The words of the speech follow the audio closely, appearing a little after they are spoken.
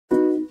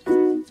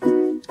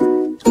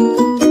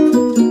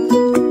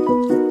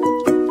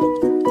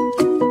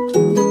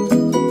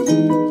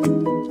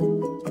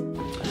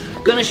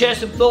share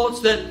some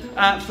thoughts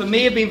that for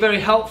me have been very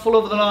helpful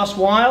over the last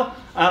while.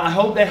 I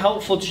hope they're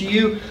helpful to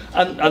you.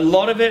 And a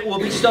lot of it will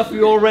be stuff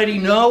you already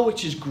know,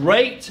 which is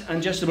great,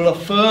 and just will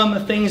affirm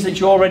the things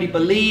that you already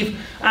believe.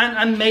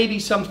 And maybe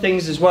some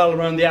things as well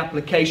around the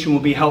application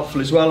will be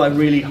helpful as well. I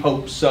really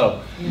hope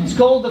so. It's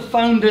called the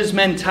founder's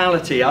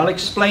mentality. I'll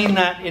explain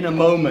that in a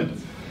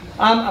moment.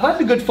 I've had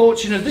the good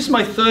fortune of, this is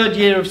my third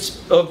year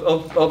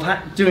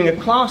of doing a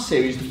class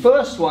series. The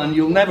first one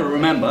you'll never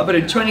remember, but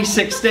in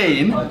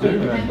 2016, I do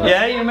remember.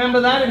 Yeah, you remember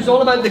that? It was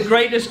all about the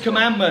greatest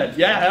commandment.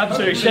 Yeah,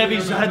 absolutely.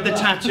 Chevy's had the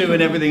tattoo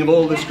and everything of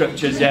all the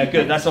scriptures. Yeah,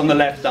 good. That's on the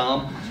left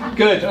arm.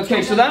 Good.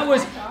 Okay, so that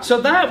was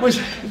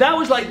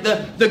like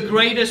the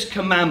greatest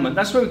commandment.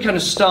 That's where we kind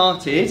of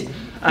started,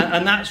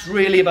 and that's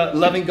really about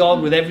loving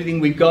God with everything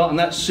we've got, and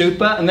that's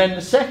super. And then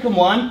the second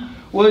one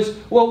was,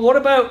 well, what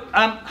about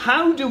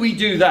how do we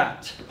do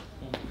that?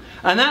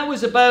 And that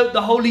was about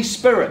the Holy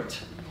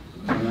Spirit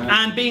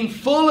and being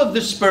full of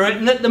the Spirit,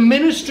 and that the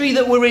ministry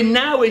that we're in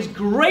now is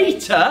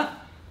greater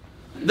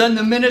than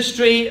the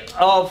ministry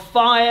of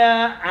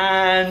fire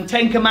and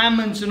Ten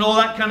Commandments and all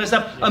that kind of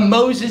stuff. And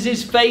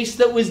Moses' face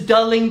that was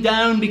dulling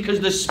down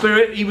because the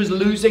Spirit, he was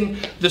losing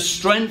the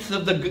strength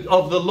of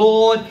the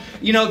Lord.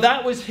 You know,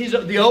 that was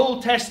the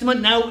Old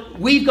Testament. Now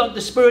we've got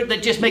the Spirit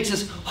that just makes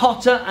us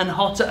hotter and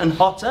hotter and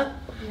hotter.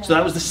 So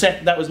that was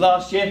that was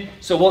last year.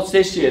 So what's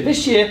this year?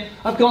 This year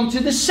I've gone to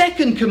the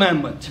second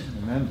commandment.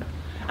 Amen.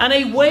 And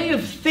a way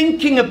of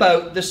thinking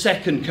about the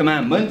second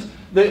commandment,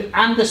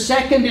 and the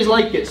second is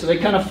like it, so they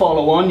kind of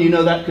follow on, you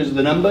know that because of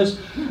the numbers.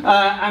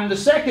 And the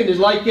second is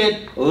like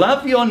it,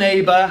 love your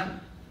neighbour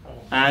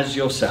as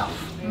yourself.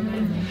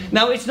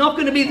 Now it's not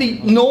going to be the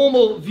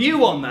normal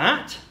view on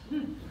that,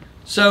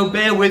 so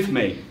bear with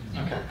me.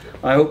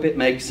 I hope it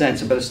makes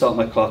sense. I better start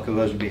my clock,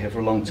 otherwise we'll be here for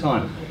a long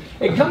time.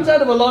 It comes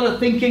out of a lot of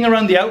thinking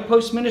around the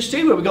Outpost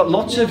ministry, where we've got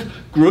lots of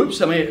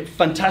groups. I mean,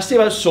 fantastic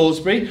about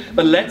Salisbury,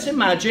 but let's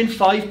imagine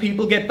 5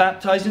 people get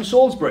baptized in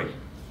Salisbury.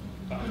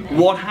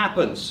 What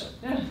happens?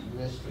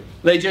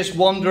 They just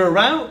wander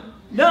around?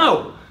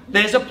 No,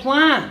 there's a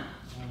plan.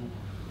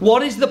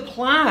 What is the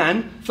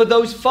plan for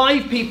those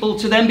 5 people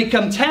to then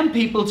become 10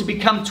 people, to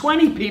become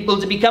 20 people,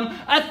 to become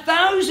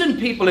 1,000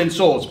 people in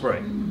Salisbury?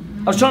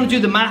 I was trying to do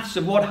the maths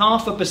of what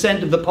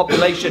 0.5% of the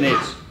population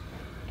is.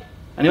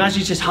 And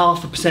imagine just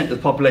 0.5% of the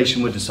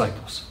population were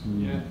disciples.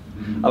 Yeah.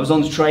 I was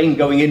on the train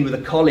going in with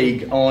a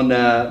colleague on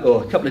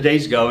a couple of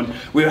days ago, and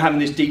we were having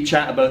this deep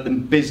chat about the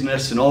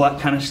business and all that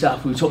kind of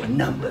stuff. We were talking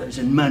numbers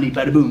and money,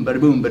 bada boom,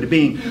 bada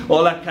bing,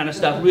 all that kind of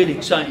stuff, really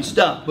exciting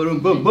stuff, boom,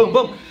 boom, boom,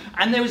 boom.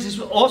 And there was this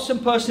awesome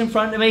person in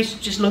front of me,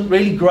 just looked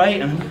really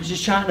great, and I was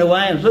just chatting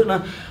away. I was looking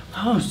at,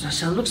 oh,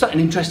 that looks like an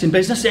interesting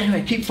business.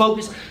 Anyway, keep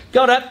focused.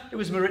 Got up, it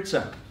was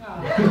Maritza.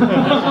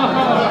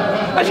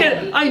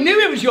 Actually, I knew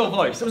it was your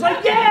voice. I was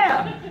like,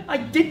 yeah, I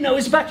didn't know it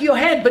was the back of your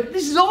head, but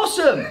this is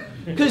awesome.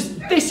 Because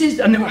this is,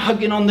 and they were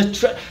hugging on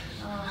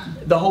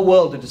the whole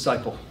world, a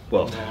disciple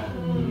world.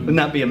 Wouldn't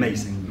that be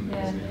amazing?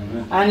 Yeah.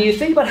 And you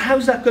think about,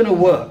 how's that going to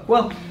work?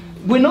 Well,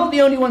 we're not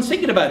the only ones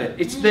thinking about it.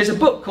 There's a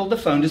book called The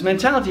Founder's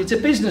Mentality. It's a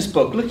business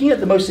book looking at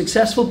the most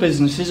successful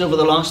businesses over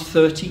the last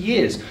 30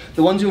 years.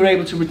 The ones who were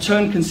able to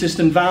return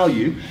consistent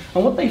value.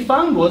 And what they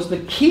found was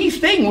the key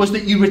thing was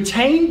that you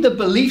retained the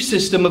belief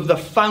system of the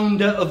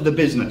founder of the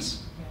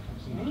business.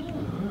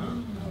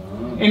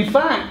 In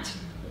fact,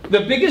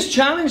 the biggest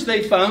challenge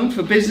they found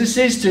for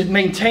businesses to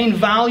maintain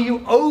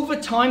value over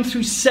time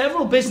through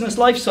several business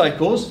life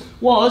cycles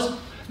was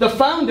the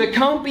founder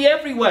can't be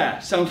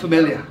everywhere. Sound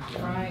familiar?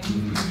 Right.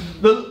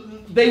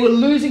 They were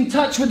losing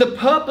touch with the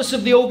purpose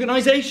of the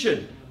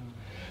organization.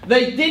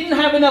 They didn't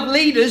have enough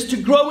leaders to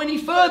grow any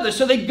further,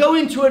 so they'd go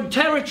into a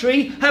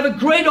territory, have a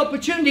great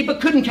opportunity,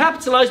 but couldn't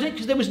capitalize on it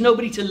because there was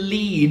nobody to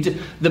lead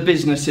the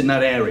business in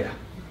that area.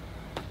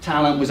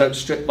 Talent was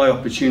outstripped by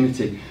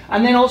opportunity.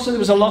 And then also there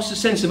was a loss of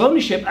sense of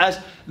ownership as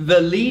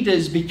the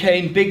leaders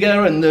became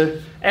bigger and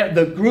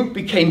the group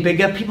became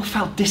bigger. People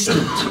felt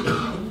distant.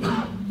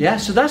 Yeah,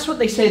 so that's what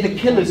they say the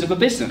killers of a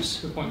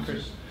business. Good point,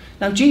 Chris.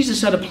 Now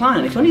Jesus had a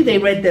plan. If only they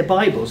read their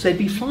Bibles, they'd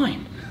be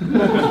fine.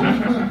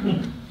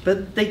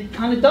 But they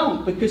kind of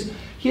don't, because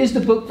here's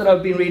the book that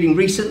I've been reading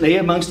recently,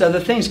 amongst other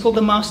things, called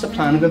The Master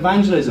Plan of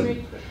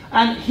Evangelism.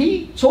 And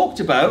he talked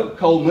about,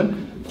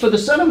 Coleman, for the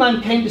Son of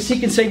Man came to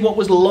seek and save what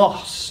was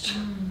lost.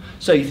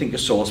 So you think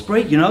of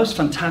Salisbury, you know, it's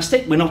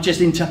fantastic. We're not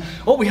just into,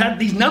 oh, we had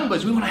these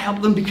numbers. We want to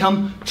help them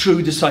become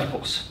true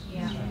disciples.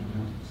 Yeah.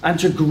 And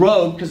to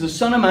grow, because the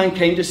Son of Man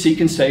came to seek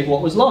and save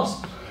what was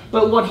lost.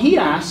 But what he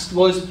asked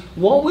was,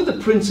 what were the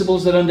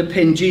principles that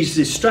underpin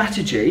Jesus'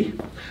 strategy,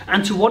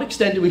 and to what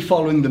extent are we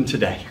following them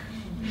today?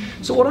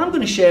 So what I'm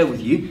going to share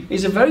with you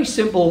is a very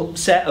simple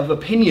set of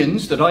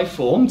opinions that I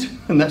formed,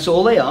 and that's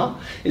all they are,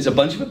 is a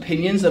bunch of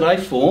opinions that I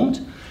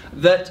formed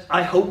that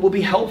I hope will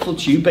be helpful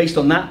to you based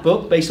on that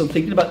book, based on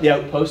thinking about the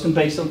Outpost, and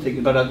based on thinking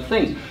about other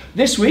things.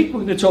 This week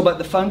we're going to talk about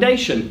the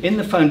foundation. In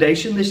the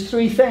foundation there's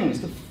 3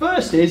 things. The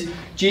first is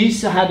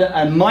Jesus had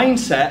a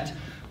mindset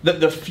that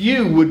the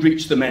few would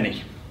reach the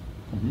many.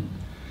 Mm-hmm.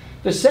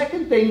 The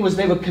second thing was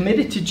they were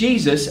committed to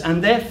Jesus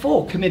and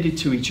therefore committed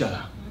to each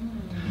other.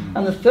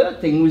 And the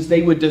third thing was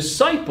they were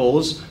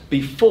disciples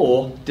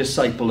before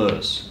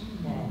disciplers.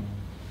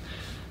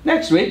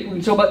 Next week, we're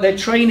going to talk about their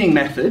training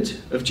method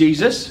of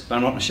Jesus, but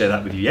I'm not going to share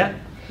that with you yet.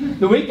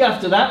 The week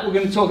after that, we're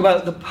going to talk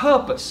about the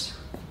purpose.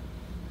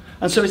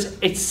 And so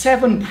it's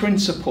 7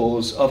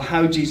 principles of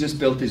how Jesus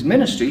built his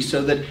ministry,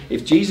 so that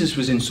if Jesus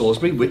was in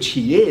Salisbury, which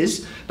he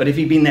is, but if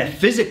he'd been there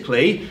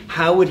physically,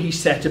 how would he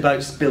set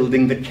about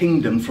building the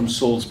kingdom from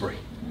Salisbury?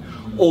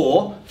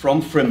 Or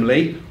from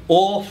Frimley,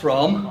 or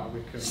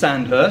from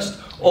Sandhurst,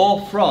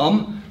 or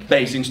from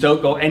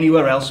Basingstoke, or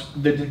anywhere else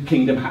that the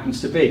kingdom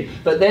happens to be.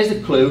 But there's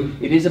a clue.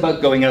 It is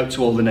about going out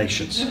to all the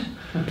nations.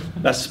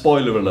 That's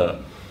spoiler alert.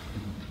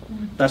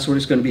 That's what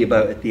it's going to be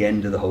about at the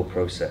end of the whole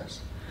process.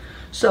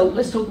 So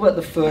let's talk about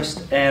the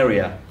first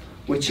area,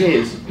 which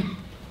is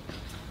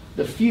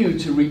the few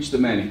to reach the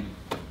many.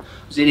 I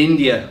was in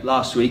India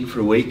last week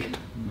for a week,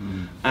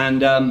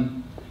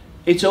 and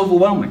it's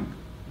overwhelming.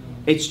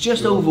 It's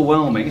just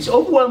overwhelming. It's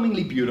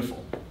overwhelmingly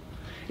beautiful.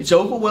 It's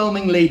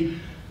overwhelmingly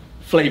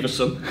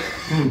flavoursome.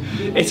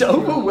 It's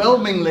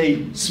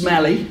overwhelmingly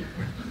smelly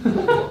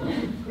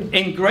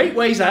in great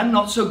ways and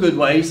not so good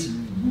ways,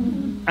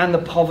 and the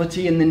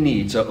poverty and the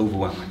needs are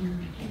overwhelming.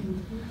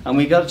 And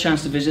we got a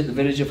chance to visit the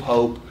Village of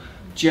Hope.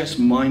 Just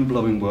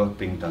mind-blowing work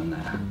being done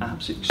there.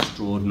 Absolutely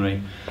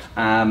extraordinary.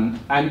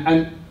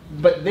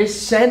 But this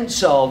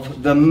sense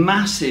of the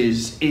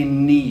masses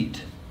in need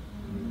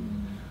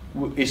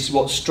is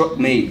what struck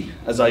me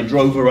as I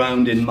drove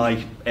around in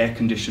my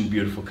air-conditioned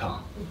beautiful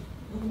car.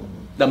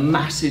 The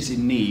masses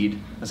in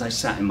need as I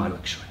sat in my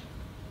luxury.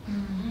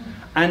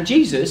 And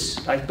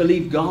Jesus, I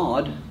believe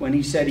God, when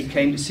he said he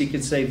came to seek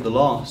and save the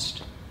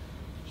lost,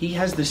 he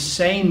has the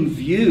same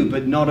view,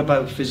 but not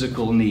about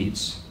physical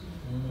needs,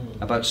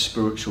 about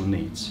spiritual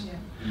needs.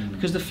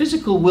 Because the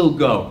physical will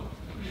go.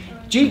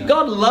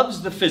 God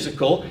loves the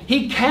physical.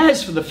 He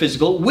cares for the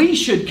physical. We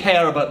should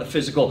care about the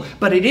physical,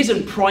 but it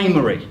isn't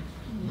primary.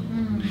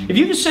 If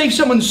you could save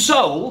someone's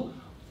soul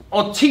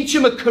or teach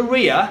them a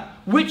career,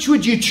 which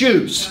would you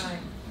choose?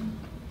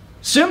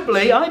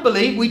 Simply, I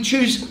believe we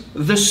choose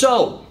the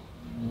soul.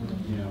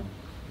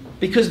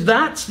 Because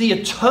that's the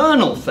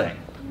eternal thing,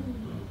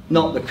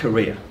 not the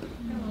career.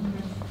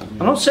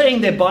 I'm not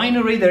saying they're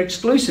binary, they're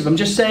exclusive. I'm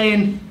just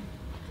saying,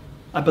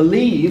 I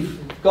believe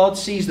God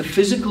sees the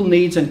physical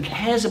needs and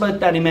cares about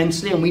that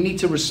immensely, and we need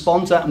to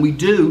respond to that, and we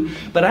do.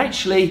 But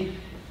actually,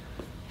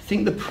 I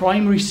think the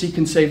primary seek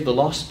and save the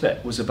lost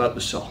bit was about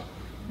the soul.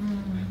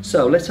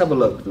 So let's have a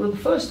look. The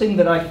first thing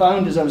that I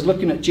found as I was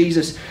looking at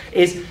Jesus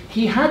is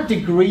he had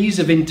degrees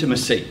of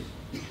intimacy.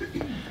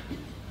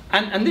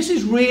 And this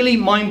is really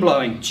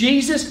mind-blowing.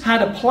 Jesus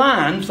had a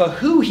plan for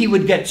who he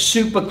would get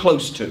super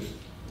close to.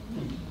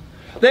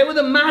 There were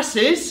the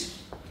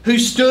masses who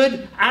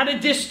stood at a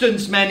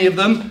distance, many of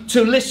them,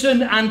 to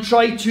listen and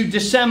try to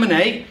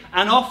disseminate.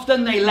 And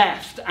often they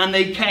left and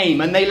they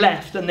came, and they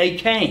left and they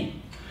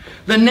came.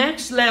 The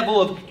next level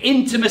of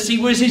intimacy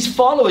was his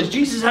followers.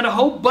 Jesus had a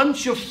whole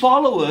bunch of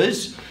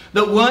followers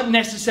that weren't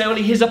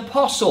necessarily his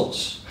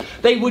apostles.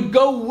 They would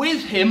go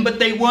with him, but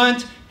they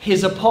weren't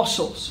his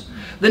apostles.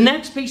 The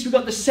next piece, we've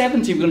got the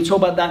 70. We're going to talk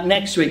about that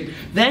next week.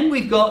 Then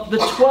we've got the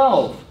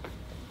 12.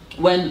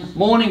 When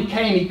morning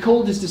came, he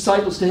called his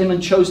disciples to him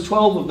and chose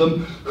 12 of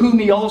them, whom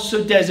he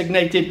also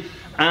designated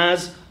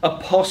as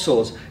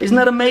apostles. Isn't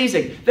that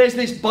amazing? There's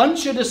this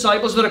bunch of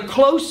disciples that are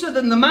closer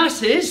than the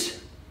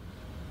masses,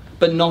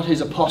 but not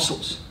his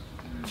apostles.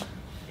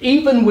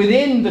 Even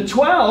within the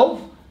 12,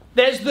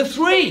 there's the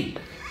 3.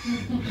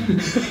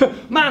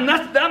 Man,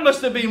 that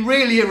must have been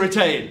really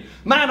irritating.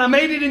 Man, I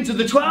made it into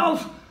the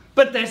 12,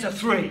 but there's a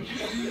 3.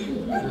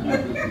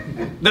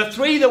 The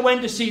 3 that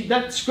went to see,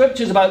 that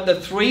scripture's about the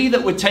 3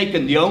 that were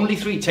taken, the only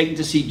 3 taken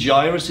to see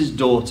Jairus'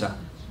 daughter.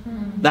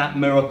 That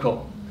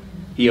miracle.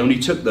 He only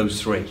took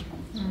those 3.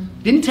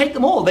 Didn't take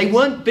them all. They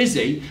weren't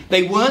busy.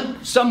 They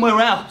weren't somewhere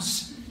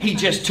else. He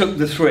just took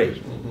the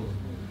 3.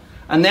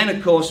 And then,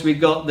 of course,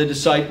 we've got the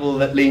disciple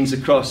that leans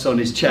across on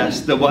his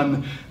chest, the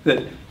one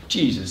that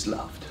Jesus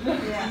loved.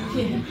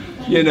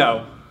 You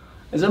know,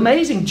 it's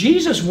amazing.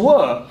 Jesus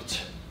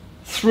worked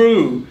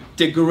through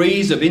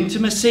degrees of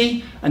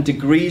intimacy and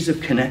degrees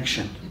of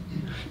connection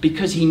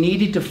because he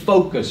needed to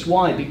focus.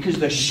 Why? Because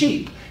the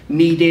sheep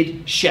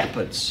needed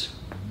shepherds.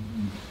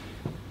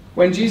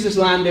 When Jesus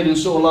landed and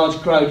saw a large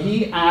crowd,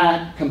 he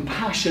had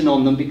compassion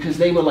on them because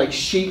they were like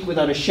sheep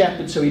without a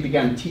shepherd, so he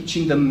began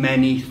teaching them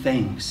many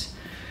things.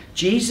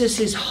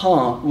 Jesus'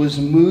 heart was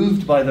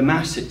moved by the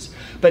masses.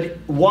 But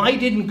why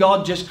didn't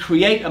God just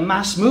create a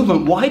mass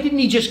movement? Why didn't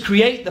he just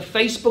create the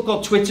Facebook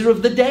or Twitter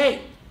of the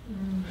day?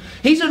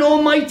 He's an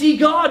almighty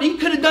God. He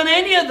could have done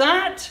any of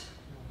that.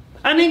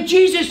 And then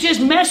Jesus just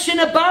messing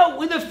about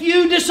with a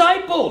few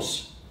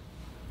disciples.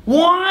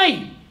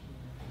 Why?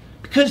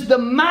 Because the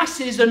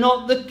masses are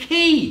not the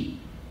key.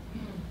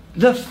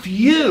 The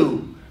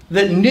few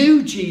that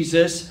knew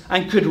Jesus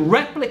and could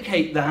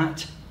replicate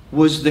that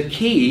was the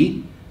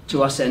key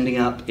to us ending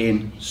up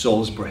in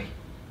Salisbury.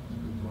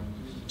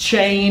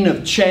 Chain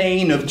of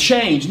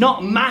change,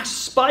 not mass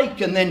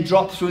spike and then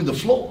drop through the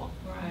floor.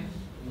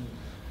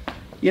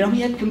 You know,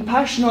 he had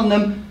compassion on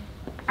them.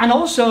 And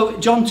also,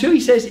 John 2, he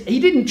says he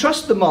didn't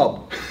trust the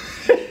mob.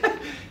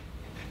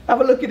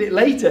 Have a look at it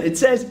later. It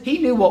says he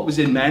knew what was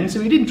in men, so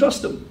he didn't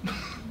trust them.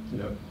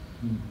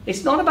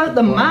 It's not about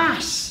the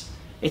mass.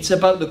 It's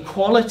about the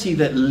quality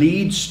that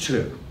leads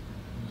to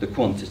the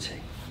quantity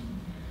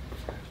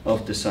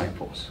of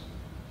disciples.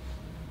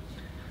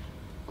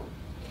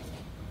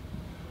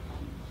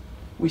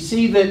 We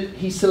see that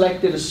he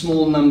selected a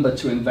small number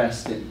to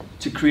invest in,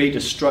 to create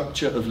a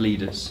structure of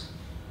leaders.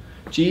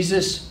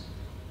 Jesus,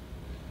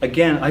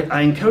 again,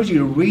 I encourage you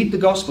to read the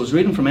Gospels,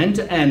 read them from end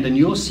to end, and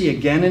you'll see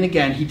again and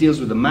again he deals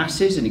with the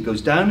masses, and he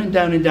goes down and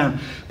down and down.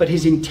 But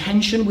his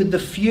intention with the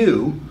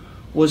few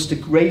was to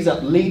raise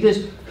up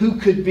leaders who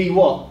could be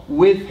what?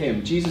 With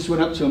him. Jesus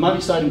went up to a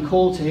mountainside and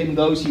called to him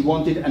those he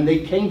wanted, and they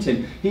came to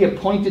him. He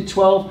appointed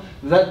 12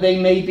 that they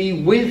may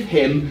be with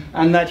him,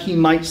 and that he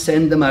might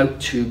send them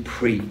out to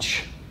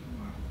preach.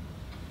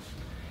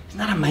 Isn't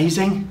that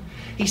amazing?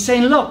 He's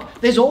saying, look,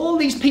 there's all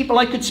these people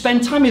I could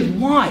spend time with.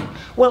 Why?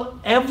 Well,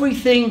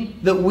 everything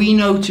that we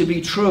know to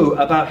be true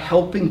about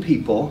helping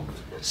people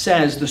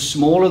says the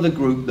smaller the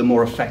group, the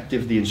more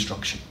effective the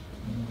instruction.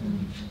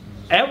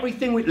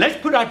 Everything let's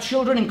put our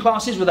children in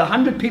classes with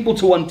 100 people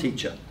to one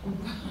teacher.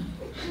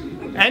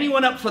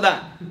 Anyone up for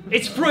that?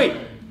 It's free.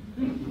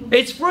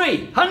 It's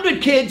free.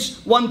 100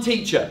 kids, one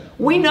teacher.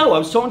 We know, I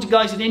was talking to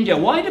guys in India,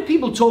 why do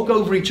people talk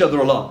over each other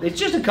a lot? It's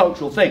just a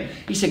cultural thing.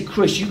 He said,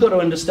 Chris, you've got to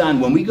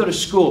understand, when we go to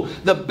school,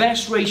 the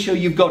best ratio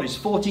you've got is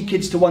 40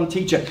 kids to one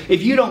teacher.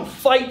 If you don't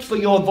fight for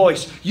your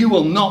voice, you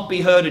will not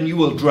be heard and you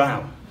will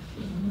drown.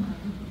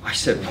 I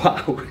said,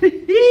 wow.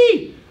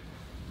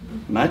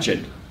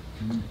 Imagine.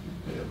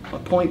 My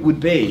point would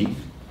be,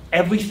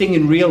 everything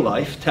in real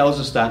life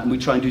tells us that, and we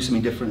try and do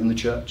something different in the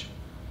church.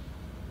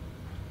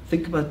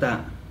 Think about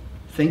that.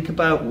 Think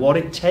about what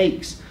it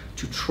takes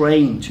to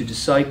train, to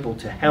disciple,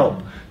 to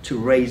help, to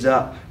raise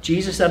up.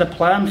 Jesus had a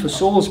plan for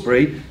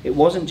Salisbury. It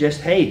wasn't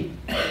just, hey.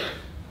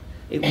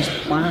 It was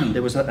planned.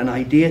 There was an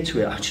idea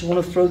to it. I just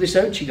want to throw this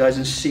out to you guys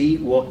and see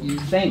what you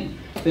think.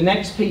 The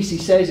next piece he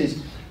says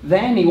is,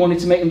 then he wanted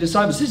to make them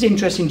disciples. This is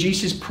interesting.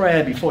 Jesus'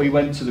 prayer before he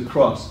went to the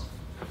cross,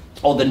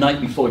 or the night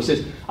before, he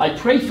says, I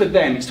pray for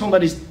them. He's talking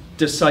about his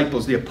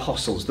disciples, the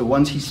apostles, the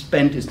ones he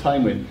spent his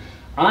time with.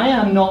 I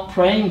am not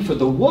praying for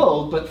the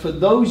world, but for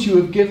those you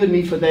have given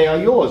me, for they are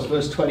yours.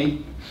 Verse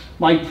 20,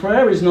 my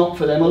prayer is not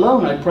for them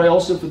alone. I pray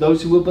also for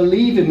those who will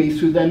believe in me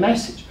through their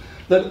message,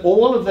 that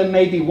all of them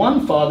may be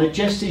one, Father,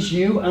 just as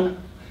you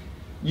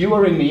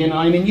are in me and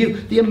I am in you.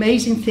 The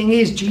amazing thing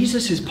is,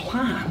 Jesus'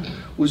 plan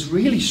was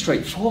really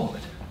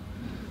straightforward.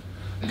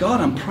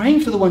 God, I'm praying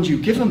for the ones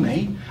you've given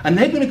me, and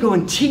they're going to go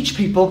and teach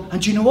people,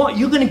 and do you know what?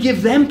 You're going to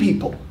give them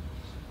people.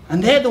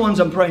 And they're the ones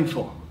I'm praying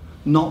for,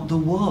 not the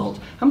world.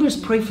 I'm going to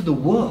pray for the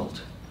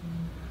world.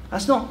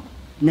 That's not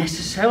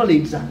necessarily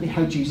exactly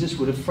how Jesus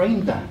would have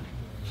framed that.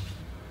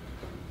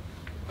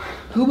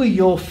 Who are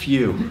your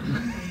few?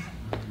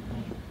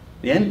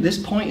 This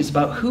point is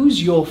about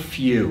who's your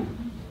few.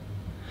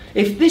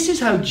 If this is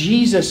how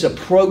Jesus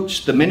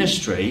approached the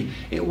ministry,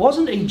 it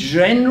wasn't a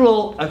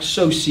general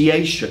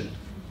association.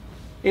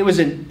 It was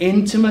an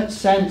intimate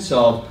sense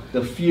of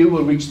the few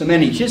will reach the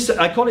many.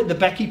 I call it the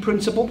Becky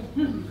principle.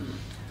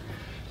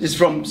 This is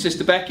from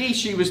Sister Becky.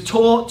 She was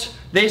taught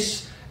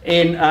this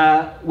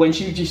when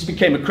she just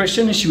became a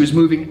Christian, and she was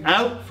moving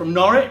out from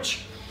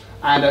Norwich.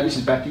 And this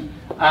is Becky.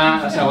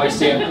 That's how I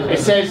see it. It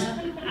says,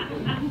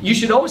 you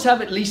should always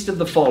have at least of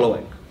the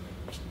following.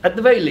 At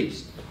the very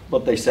least,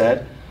 what they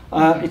said.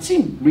 It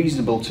seemed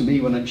reasonable to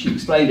me when she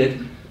explained it.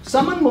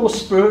 Someone more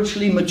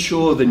spiritually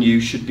mature than you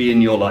should be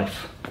in your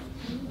life.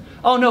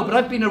 Oh no, but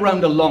I've been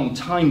around a long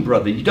time,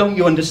 brother.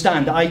 You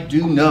understand? I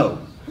do know.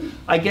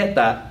 I get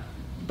that.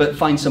 But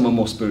find someone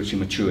more spiritually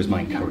mature is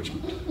my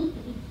encouragement.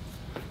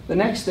 The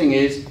next thing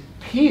is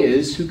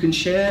peers who can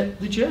share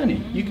the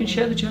journey. You can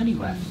share the journey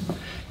with.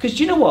 Because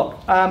do you know what?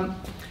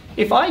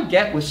 If I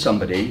get with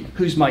somebody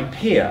who's my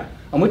peer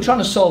and we're trying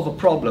to solve a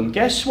problem,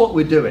 guess what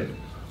we're doing?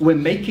 We're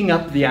making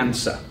up the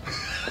answer.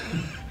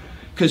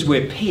 Because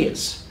we're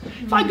peers.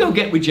 If I go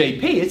get with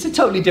JP, it's a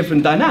totally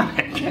different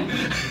dynamic.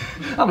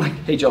 I'm like,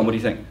 hey John, what do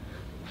you think?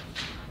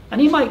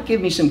 And he might give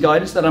me some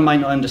guidance that I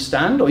might not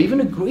understand or even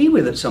agree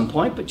with at some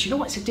point, but you know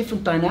what, it's a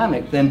different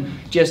dynamic than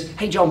just,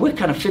 hey John, we're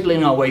kind of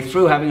fiddling our way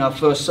through having our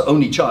first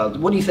only child.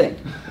 What do you think?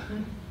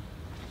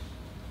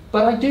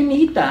 But I do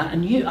need that,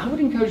 and I would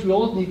encourage we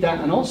all need that,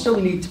 and also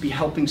we need to be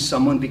helping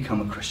someone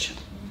become a Christian.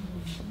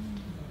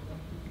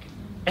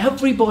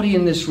 Everybody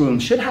in this room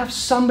should have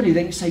somebody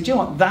that can say, do you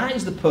know what, that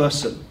is the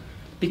person,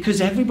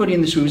 because everybody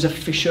in this room is a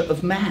fisher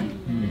of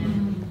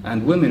men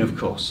and women, of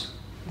course.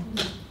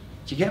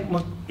 Do you get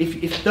what?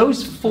 If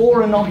those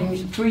four are not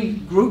in three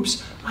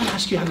groups, I'd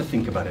ask you to have a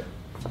think about it.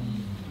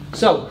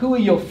 So, who are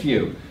your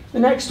few? The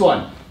next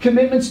one,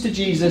 commitments to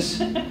Jesus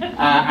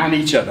and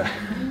each other.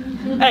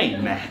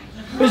 Amen.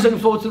 Who's looking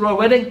forward to the royal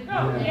wedding?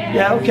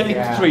 Yeah, okay,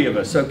 3 of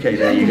us. Okay,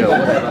 there you go.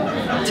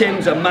 Whatever.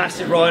 Tim's a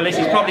massive royalist.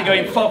 He's probably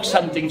going fox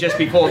hunting just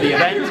before the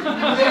event.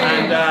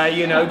 And,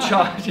 you know,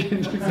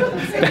 charging.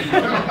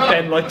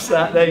 Ben likes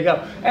that. There you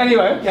go.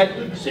 Anyway,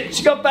 yeah.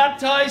 She got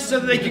baptized so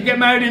that they could get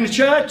married in the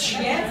church.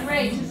 Yes,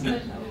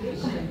 right.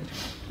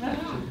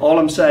 All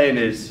I'm saying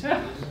is,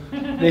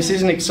 this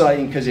isn't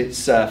exciting because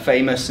it's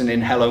famous and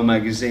in Hello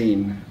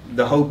magazine.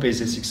 The hope is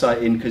it's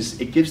exciting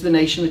because it gives the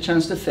nation a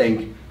chance to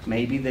think,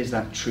 maybe there's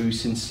that true,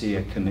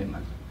 sincere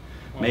commitment.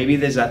 Maybe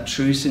there's that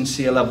true,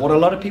 sincere love. What a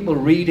lot of people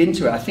read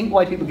into it, I think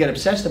why people get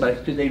obsessed about it is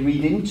because they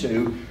read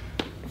into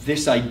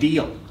this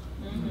ideal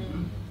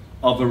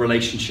of a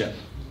relationship.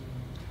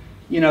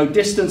 You know,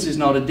 distance is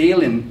not a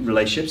deal in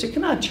relationships. It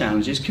can add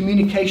challenges.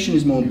 Communication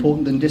is more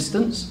important than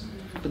distance.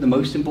 But the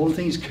most important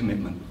thing is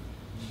commitment.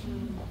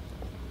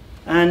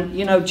 And,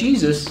 you know,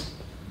 Jesus,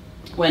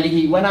 when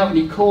he went out and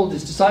he called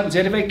his disciples, he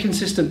had a very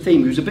consistent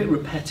theme. He was a bit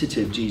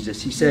repetitive,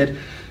 Jesus. He said,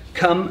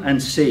 come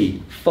and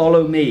see,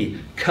 follow me,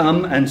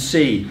 come and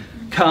see,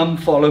 come,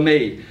 follow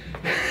me,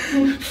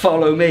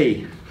 follow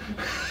me.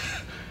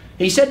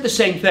 He said the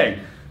same thing.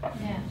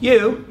 Yeah.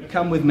 You,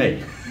 come with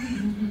me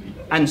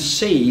and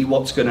see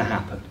what's going to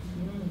happen.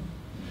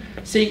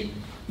 See,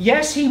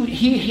 yes,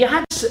 he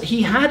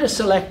had a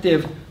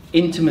selective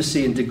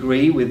intimacy and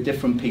degree with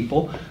different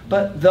people,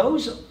 but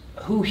those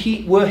who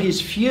were his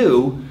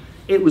few,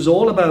 it was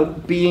all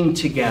about being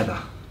together.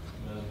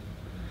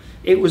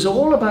 It was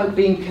all about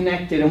being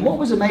connected. And what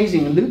was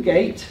amazing, in Luke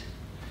 8,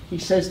 he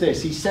says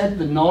this, he said,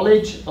 the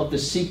knowledge of the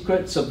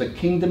secrets of the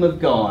kingdom of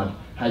God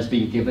has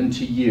been given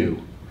to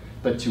you,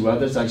 but to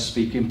others I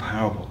speak in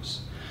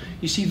parables.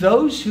 You see,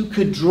 those who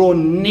could draw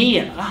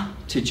near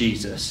to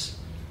Jesus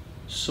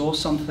saw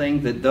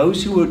something that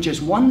those who were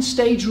just one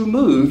stage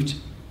removed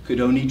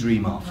could only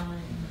dream of.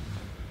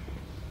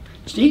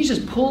 Jesus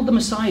pulled them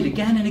aside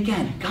again and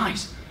again.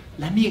 Guys,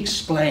 let me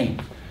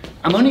explain.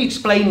 I'm only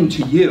explaining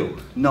to you,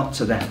 not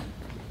to them.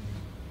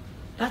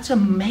 That's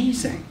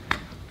amazing.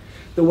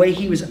 The way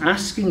he was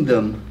asking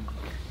them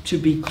to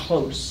be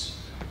close,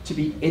 to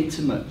be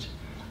intimate.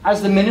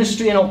 As the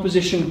ministry and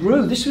opposition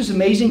grew, this was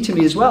amazing to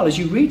me as well. As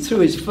you read through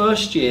his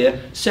first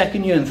year,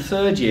 second year, and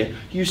third year,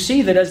 you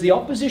see that as the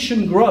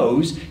opposition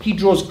grows, he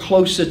draws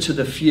closer to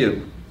the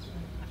few.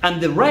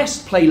 And the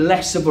rest play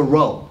less of a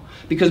role,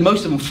 because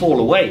most of them fall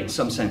away in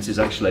some senses,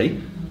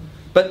 actually.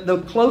 But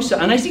the closer,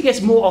 and as he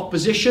gets more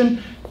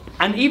opposition,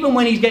 and even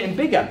when he's getting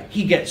bigger,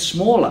 he gets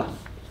smaller.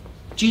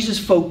 Jesus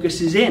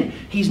focuses in.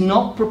 He's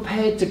not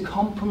prepared to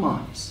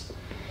compromise.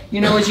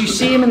 You know, as you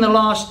see him in the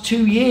last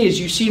 2 years,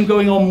 you see him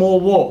going on more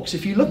walks.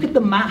 If you look at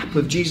the map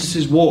of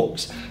Jesus'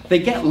 walks, they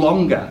get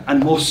longer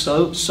and more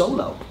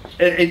solo,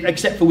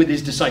 except for with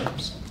his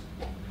disciples.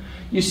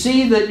 You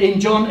see that in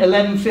John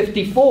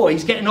 11:54,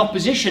 he's getting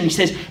opposition. He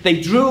says, they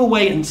drew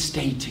away and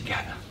stayed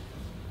together.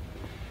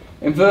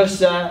 In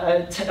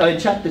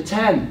chapter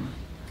 10,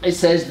 it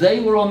says,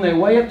 they were on their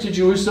way up to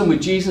Jerusalem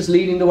with Jesus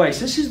leading the way.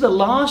 So this is the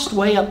last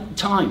way up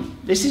time.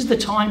 This is the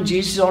time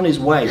Jesus is on his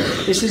way.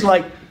 This is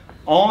like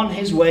on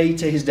his way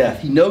to his death.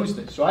 He knows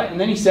this, right?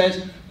 And then he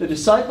says, the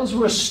disciples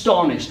were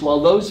astonished while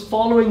those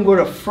following were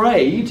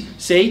afraid.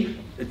 See,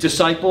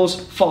 disciples,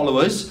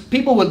 followers.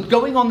 People were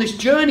going on this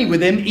journey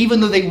with him even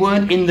though they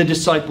weren't in the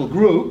disciple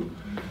group.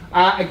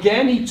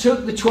 Again, he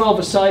took the 12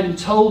 aside and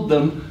told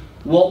them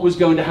what was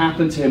going to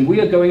happen to him.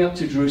 We are going up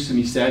to Jerusalem,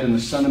 he said, and the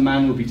Son of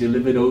Man will be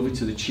delivered over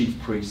to the chief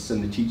priests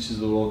and the teachers of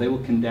the law. They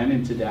will condemn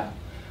him to death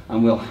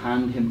and will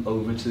hand him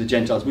over to the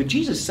Gentiles. With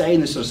Jesus saying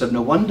this sort of stuff,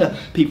 no wonder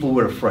people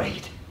were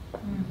afraid.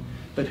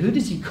 But who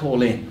does he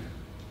call in?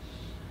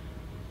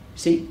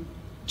 See,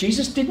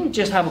 Jesus didn't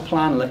just have a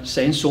plan, let's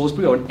say, in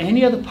Salisbury or in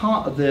any other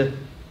part of the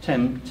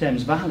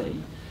Thames Valley,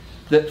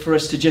 that for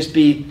us to just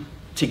be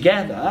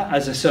together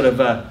as a sort of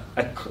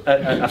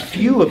a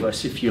few of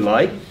us, if you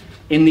like,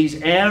 in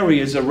these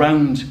areas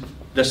around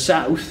the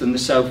south and the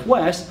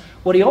southwest.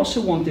 What he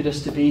also wanted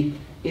us to be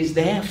is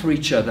there for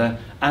each other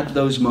at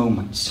those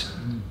moments,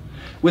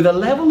 with a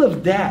level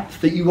of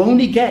depth that you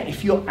only get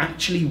if you're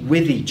actually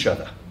with each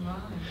other.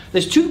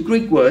 There's 2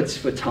 Greek words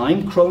for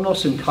time,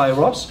 chronos and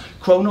kairos.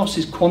 Chronos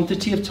is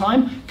quantity of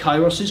time,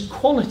 kairos is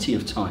quality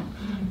of time.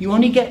 You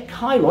only get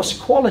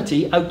kairos,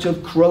 quality, out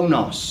of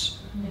chronos.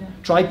 Yeah.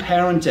 Try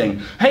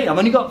parenting. Hey, I've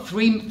only got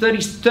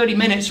 30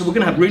 minutes, so we're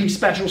going to have really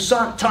special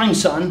time,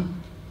 son.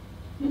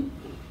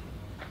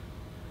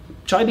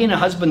 Try being a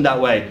husband that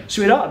way.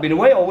 Sweetheart, I've been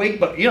away all week,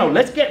 but, you know,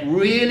 let's get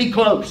really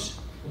close.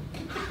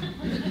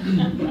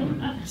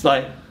 It's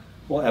like,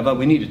 whatever,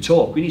 we need to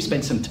talk. We need to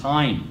spend some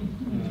time.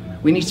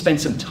 We need to spend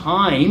some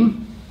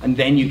time, and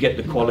then you get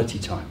the quality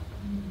time.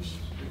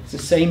 It's the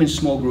same in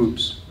small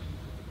groups.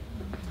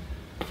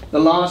 The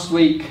last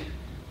week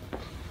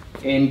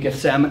in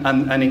Gethsemane,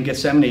 and in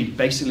Gethsemane,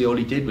 basically all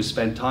he did was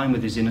spend time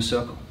with his inner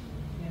circle,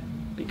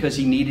 because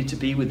he needed to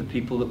be with the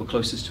people that were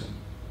closest to him.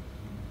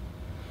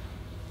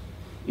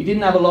 He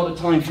didn't have a lot of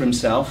time for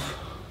himself,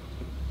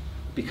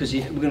 because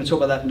we're going to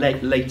talk about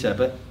that later,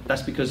 but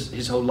that's because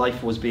his whole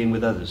life was being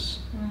with others.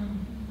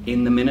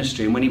 in the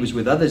ministry. And when he was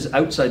with others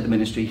outside the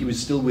ministry, he was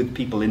still with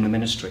people in the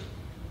ministry.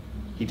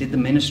 He did the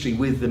ministry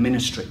with the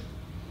ministry.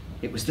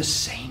 It was the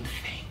same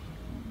thing.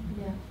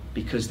 Yeah.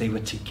 Because they were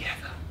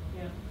together.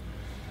 Yeah.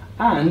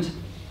 And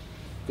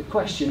the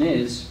question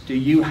is, do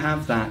you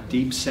have that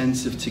deep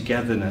sense of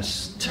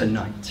togetherness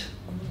tonight?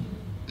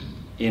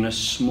 In a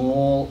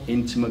small,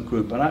 intimate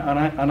group. And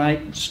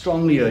I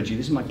strongly urge you,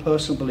 this is my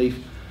personal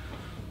belief,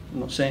 I'm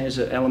not saying it's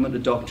an element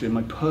of doctrine,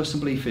 my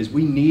personal belief is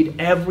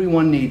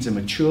everyone needs a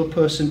mature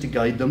person to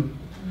guide them.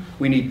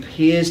 We need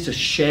peers to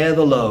share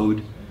the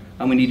load,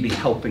 and we need to be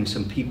helping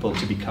some people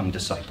to become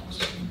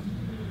disciples.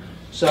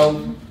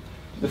 So,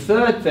 the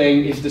third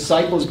thing is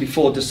disciples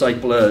before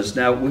disciplers.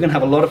 Now, we're going to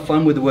have a lot of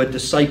fun with the word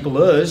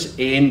disciplers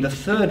in the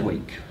third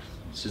week.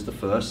 This is the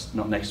first,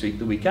 not next week,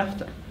 the week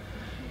after.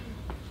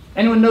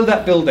 Anyone know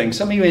that building?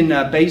 Some of you in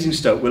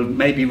Basingstoke will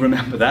maybe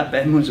remember that.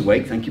 Ben was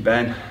awake. Thank you,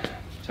 Ben.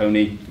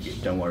 Tony,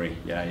 don't worry.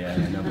 Yeah,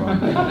 no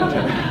problem.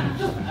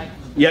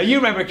 Yeah, you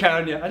remember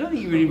Karen. Yeah. I don't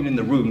think you were even in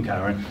the room,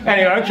 Karen.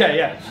 Anyway, okay,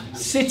 yeah.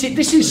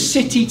 This is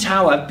City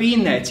Tower. I've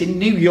been there. It's in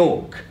New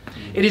York.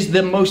 It is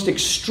the most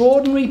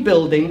extraordinary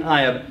building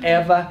I have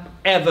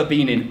ever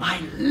been in.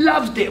 I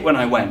loved it when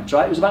I went,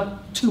 right? It was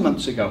about 2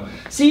 months ago.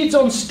 See, it's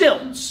on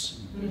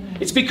stilts.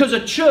 It's because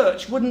a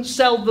church wouldn't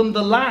sell them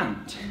the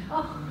land.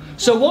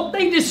 So what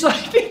they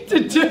decided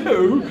to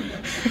do,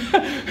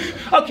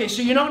 okay,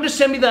 so you're not going to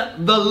send me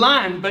the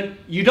land, but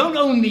you don't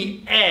own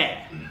the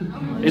air.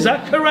 Is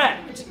that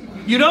correct?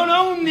 You don't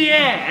own the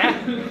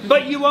air,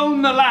 but you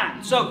own the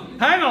land. So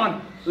hang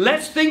on,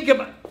 let's think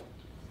about,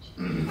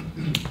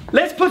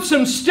 let's put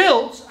some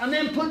stilts and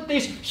then put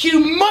this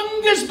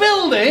humongous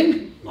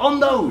building on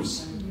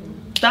those.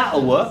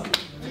 That'll work.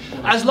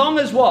 As long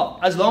as what?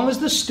 As long as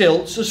the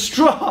stilts are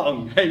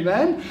strong,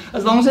 amen?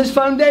 As long as there's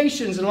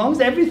foundations, as long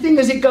as everything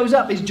as it goes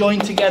up is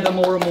joined together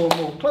more and more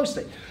and more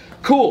closely.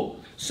 Cool.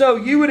 So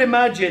you would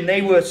imagine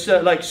they were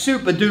like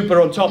super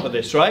duper on top of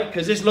this, right?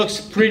 Because this looks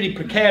pretty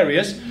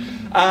precarious.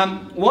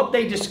 What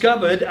they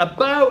discovered,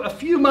 about a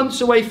few months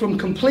away from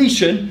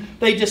completion,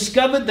 they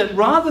discovered that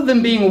rather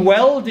than being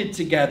welded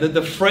together,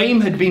 the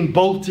frame had been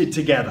bolted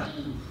together.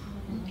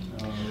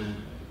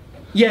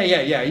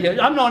 Yeah.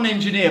 I'm not an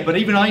engineer, but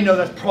even I know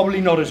that's probably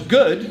not as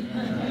good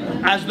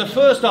as the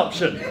first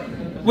option,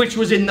 which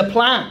was in the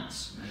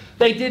plans.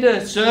 They did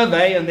a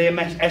survey and they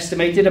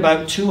estimated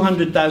about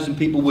 200,000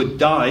 people would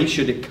die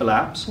should it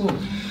collapse.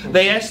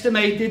 They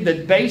estimated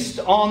that based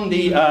on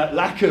the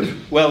lack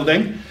of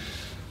welding,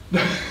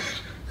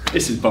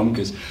 this is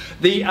bonkers,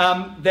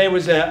 there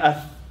was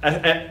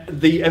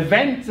the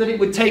event that it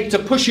would take to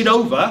push it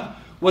over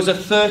was a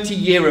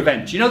 30-year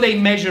event. You know they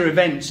measure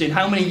events in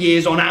how many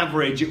years on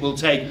average it will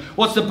take.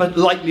 What's the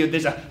likelihood?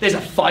 There's a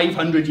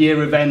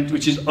 500-year event,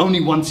 which is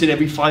only once in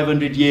every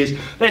 500 years.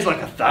 There's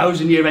like a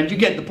 1,000-year event. You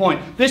get the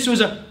point. This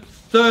was a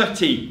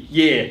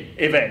 30-year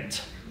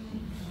event.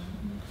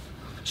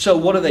 So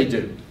what do they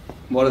do?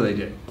 What do they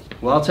do?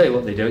 Well, I'll tell you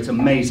what they do. It's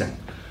amazing.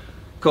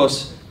 Of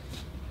course,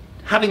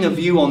 having a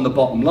view on the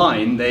bottom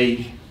line,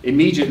 they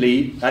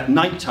immediately at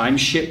night time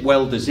ship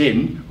welders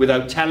in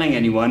without telling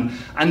anyone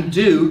and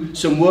do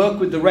some work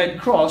with the Red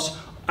Cross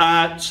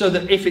so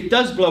that if it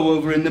does blow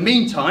over in the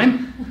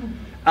meantime,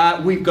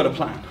 we've got a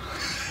plan.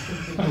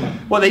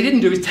 What they didn't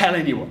do is tell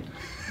anyone.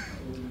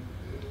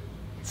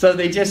 So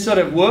they just sort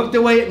of worked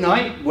away at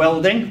night,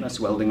 welding,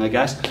 that's welding I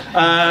guess,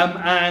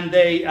 and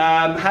they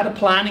had a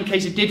plan in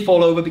case it did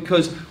fall over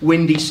because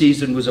windy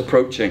season was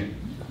approaching.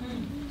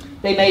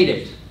 They made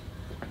it.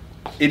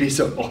 It is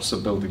an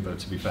awesome building though,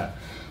 to be fair.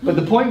 But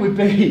the point would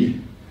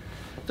be,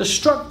 the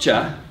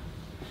structure,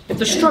 if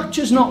the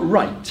structure's not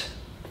right,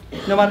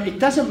 no matter, it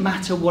doesn't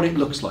matter what it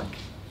looks like.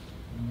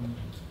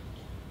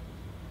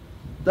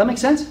 Does that make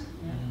sense?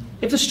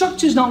 If the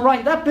structure's not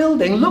right, that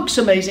building looks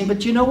amazing,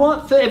 but you know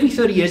what? Every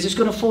 30 years it's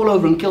going to fall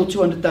over and kill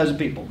 200,000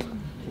 people.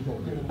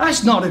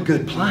 That's not a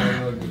good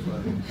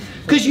plan.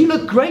 Because you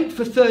look great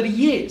for 30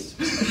 years.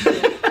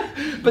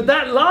 But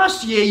that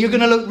last year you're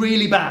going to look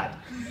really bad.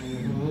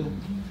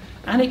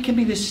 And it can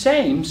be the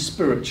same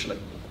spiritually.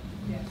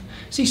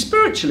 See,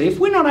 spiritually, if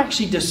we're not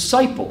actually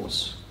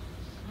disciples,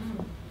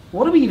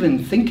 what are we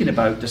even thinking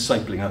about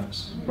discipling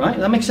others? Right?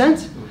 Does that make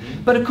sense?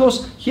 But of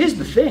course, here's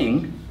the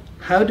thing.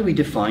 How do we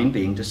define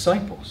being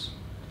disciples?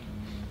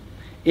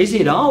 Is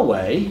it our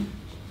way,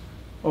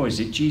 or is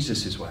it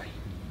Jesus' way?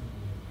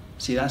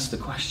 See, that's the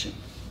question.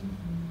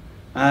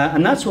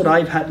 And that's what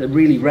I've had to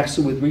really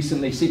wrestle with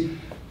recently. See,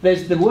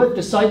 there's the word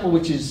disciple,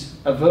 which is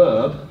a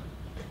verb,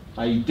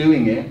 i.e.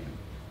 doing it.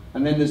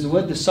 And then there's the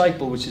word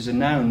disciple, which is a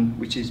noun,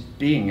 which is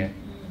being it.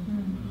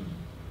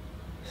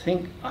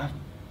 I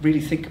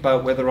really think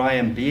about whether I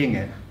am being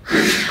it.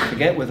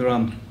 Forget whether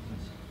I'm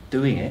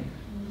doing it.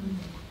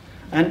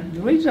 And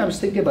the reason I was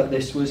thinking about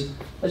this was,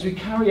 as we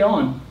carry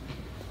on,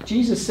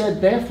 Jesus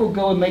said, therefore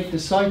go and make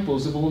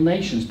disciples of all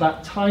nations,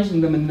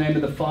 baptizing them in the name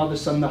of the Father,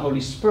 Son, and the Holy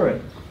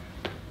Spirit.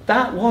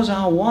 That was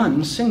our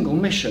one single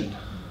mission.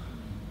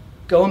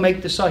 Go and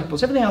make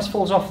disciples. Everything else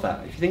falls off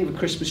that. If you think of a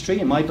Christmas tree,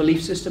 in my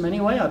belief system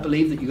anyway, I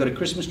believe that you've got a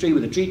Christmas tree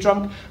with a tree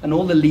trunk and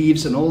all the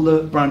leaves and all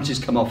the branches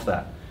come off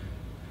that.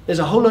 There's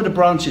a whole load of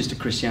branches to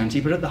Christianity,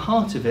 but at the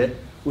heart of it,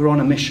 we're on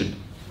a mission.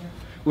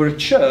 We're a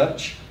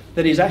church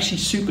that is actually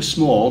super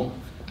small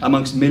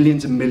amongst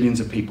millions and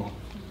millions of people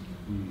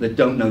that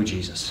don't know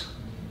Jesus.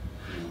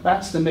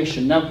 That's the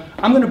mission. Now,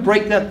 I'm going to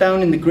break that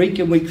down in the Greek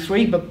in week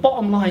 3, but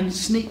bottom line,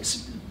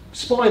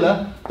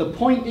 spoiler, the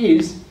point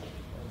is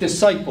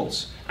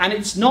disciples. And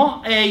it's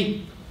not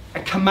a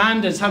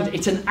command, it's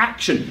an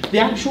action. The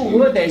actual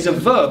word there is a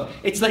verb.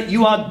 It's that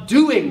you are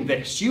doing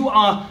this. You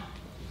are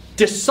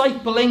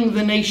discipling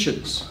the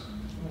nations.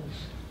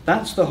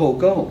 That's the whole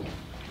goal.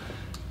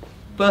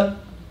 But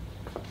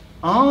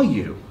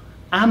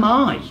am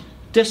I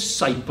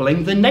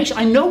discipling the nation?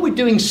 I know we're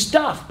doing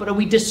stuff, but are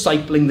we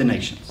discipling the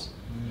nations?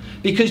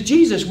 Because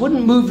Jesus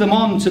wouldn't move them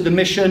on to the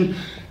mission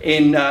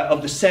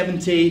of the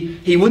 70.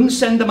 He wouldn't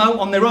send them out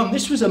on their own.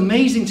 This was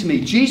amazing to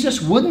me.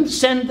 Jesus wouldn't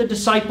send the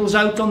disciples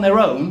out on their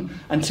own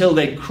until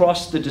they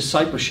crossed the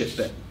discipleship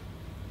bit.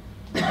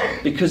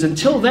 Because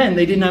until then,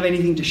 they didn't have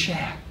anything to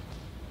share.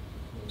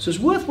 So it's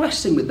worth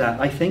wrestling with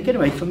that, I think.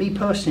 Anyway, for me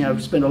personally,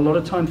 I've spent a lot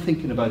of time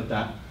thinking about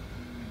that.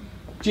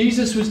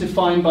 Jesus was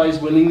defined by his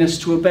willingness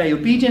to obey.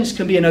 Obedience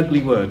can be an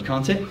ugly word,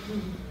 can't it?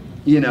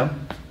 You know.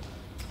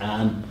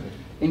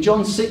 In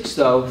John 6,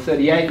 though,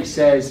 38, he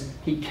says,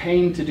 he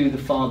came to do the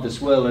Father's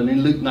will. And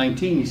in Luke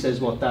 19, he says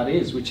what that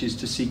is, which is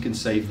to seek and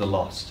save the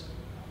lost.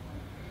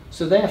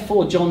 So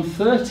therefore, John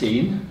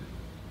 13,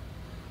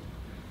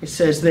 it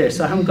says this.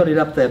 I haven't got it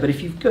up there, but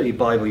if you've got your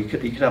Bible, you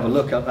could have a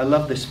look. I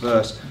love this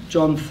verse.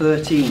 John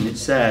 13, it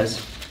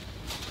says,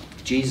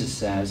 Jesus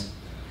says,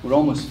 we're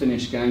almost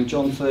finished, gang.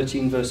 John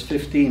 13, verse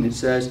 15, it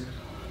says,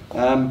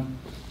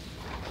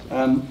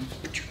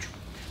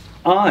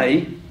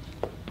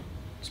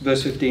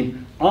 verse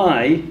 15,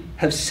 I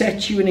have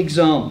set you an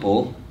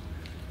example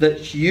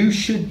that you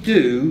should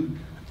do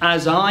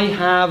as I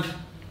have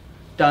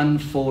done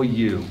for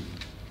you.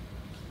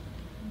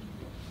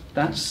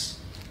 I'm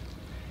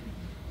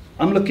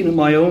looking at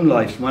my own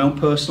life, my own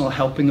personal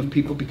helping of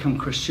people become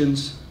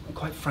Christians. And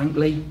quite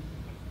frankly,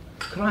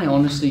 can I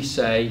honestly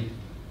say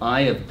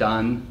I have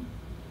done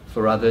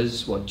for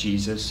others what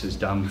Jesus has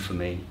done for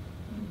me?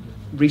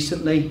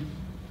 Recently?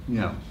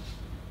 No,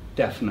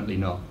 definitely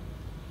not.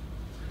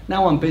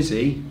 Now I'm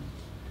busy,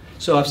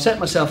 so I've set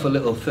myself a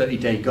little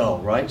 30-day goal,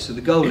 right? So the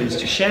goal is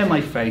to share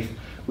my faith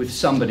with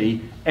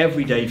somebody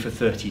every day for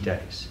 30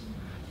 days.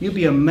 You'll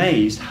be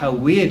amazed how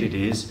weird it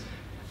is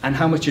and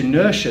how much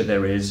inertia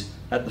there is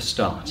at the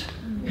start.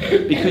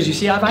 Because you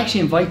see, I've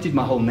actually invited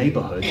my whole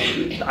neighborhood.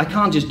 I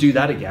can't just do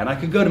that again. I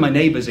could go to my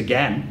neighbors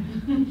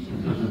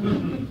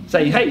again.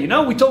 Say, hey, you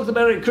know, we talked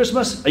about it at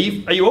Christmas. Are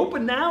you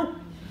open now?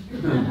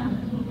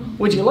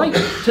 Would you like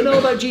to know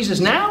about Jesus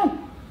now?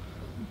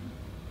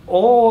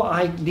 Or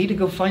I need to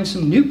go find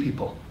some new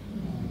people.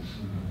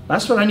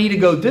 That's what I need to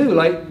go do.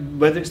 Like,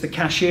 whether it's the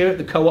cashier at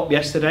the co-op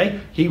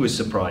yesterday, he was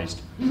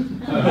surprised.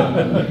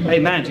 Hey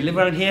man, do you live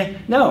around here?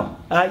 No.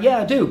 Yeah,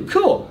 I do.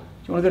 Cool. Do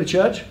you want to go to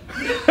church?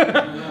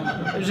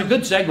 It was a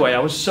good segue. I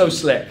was so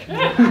slick.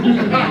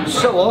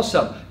 So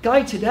awesome.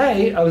 Guy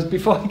today,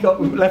 before I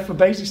got left for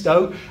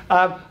Basingstoke,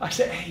 I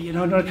said, hey, you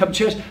know, I want to come to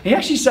church. And he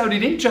actually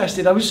sounded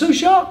interested. I was so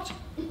shocked.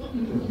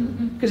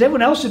 Because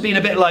everyone else had been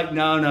a bit like,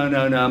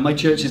 no, my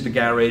church is the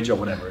garage or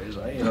whatever it is,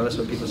 right? You know, that's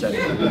what people say.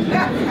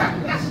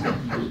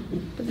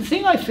 But the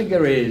thing I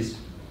figure is,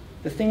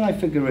 the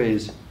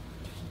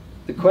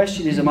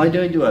question is, am I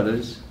doing to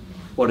others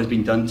what has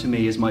been done to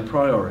me as my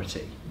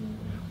priority?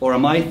 Or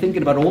am I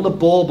thinking about all the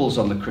baubles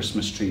on the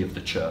Christmas tree of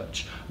the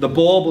church, the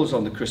baubles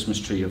on the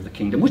Christmas tree of the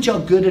kingdom, which are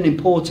good and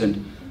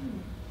important?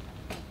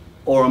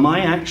 Or am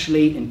I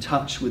actually in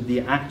touch with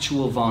the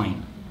actual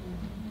vine?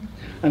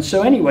 And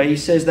so anyway, he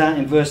says that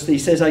in verse 3. He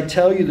says, I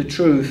tell you the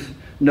truth,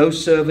 no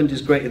servant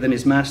is greater than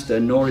his master,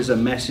 nor is a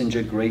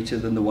messenger greater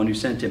than the one who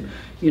sent him.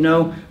 You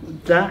know,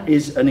 that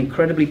is an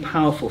incredibly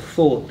powerful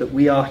thought, that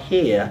we are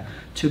here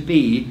to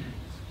be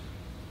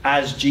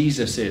as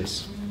Jesus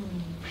is.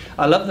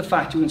 I love the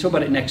fact, we're going to talk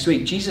about it next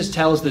week, Jesus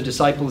tells the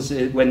disciples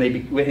when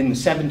they were in the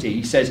 70,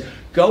 he says,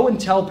 go and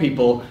tell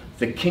people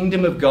the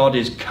kingdom of God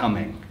is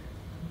coming.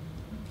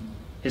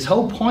 His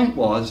whole point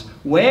was,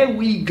 where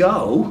we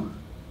go,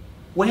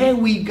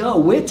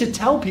 we're to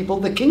tell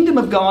people the kingdom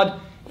of God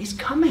is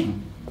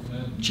coming.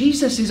 Amen.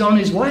 Jesus is on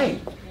his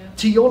way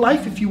to your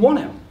life if you want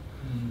him.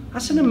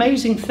 That's an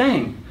amazing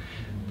thing.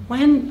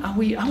 When are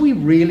we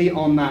really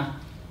on that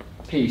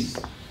piece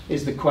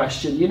is the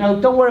question. You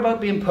know, don't worry about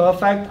being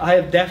perfect. I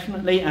have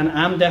definitely and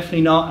am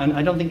definitely not, and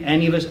I don't think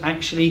any of us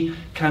actually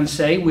can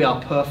say we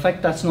are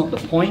perfect. That's not the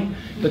point.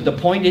 But the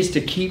point is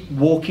to keep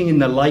walking in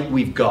the light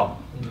we've got.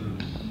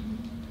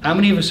 How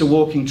many of us are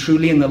walking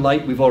truly in the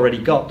light we've already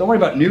got? Don't worry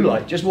about new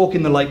light. Just walk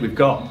in the light we've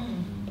got.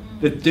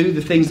 That do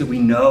the things that we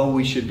know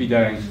we should be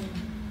doing.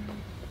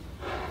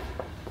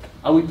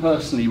 Are we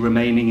personally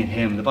remaining in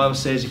him? The Bible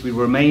says if we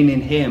remain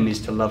in him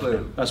is to love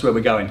him. That's where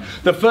we're going.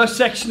 The first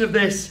section of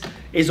this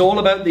is all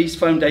about these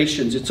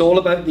foundations. It's all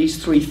about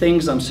these three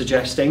things I'm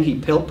suggesting. He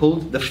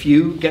pulled the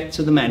few, get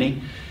to the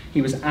many.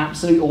 He was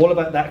absolutely all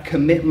about that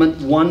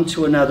commitment one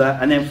to another.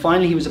 And then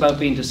finally, he was about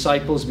being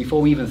disciples.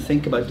 Before we even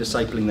think about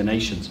discipling the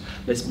nations,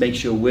 let's make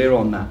sure we're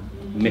on that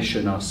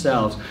mission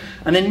ourselves.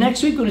 And then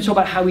next week, we're going to talk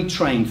about how he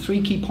trained.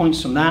 3 key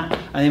points from that.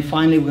 And then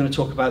finally, we're going to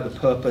talk about the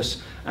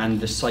purpose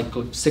and the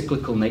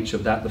cyclical nature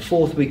of that. The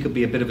 4th week will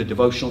be a bit of a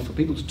devotional for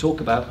people to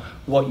talk about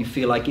what you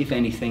feel like, if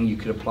anything, you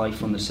could apply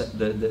from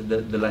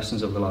the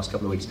lessons of the last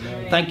couple of weeks.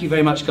 Thank you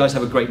very much, guys.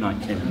 Have a great night.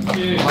 Thank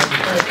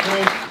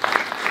you.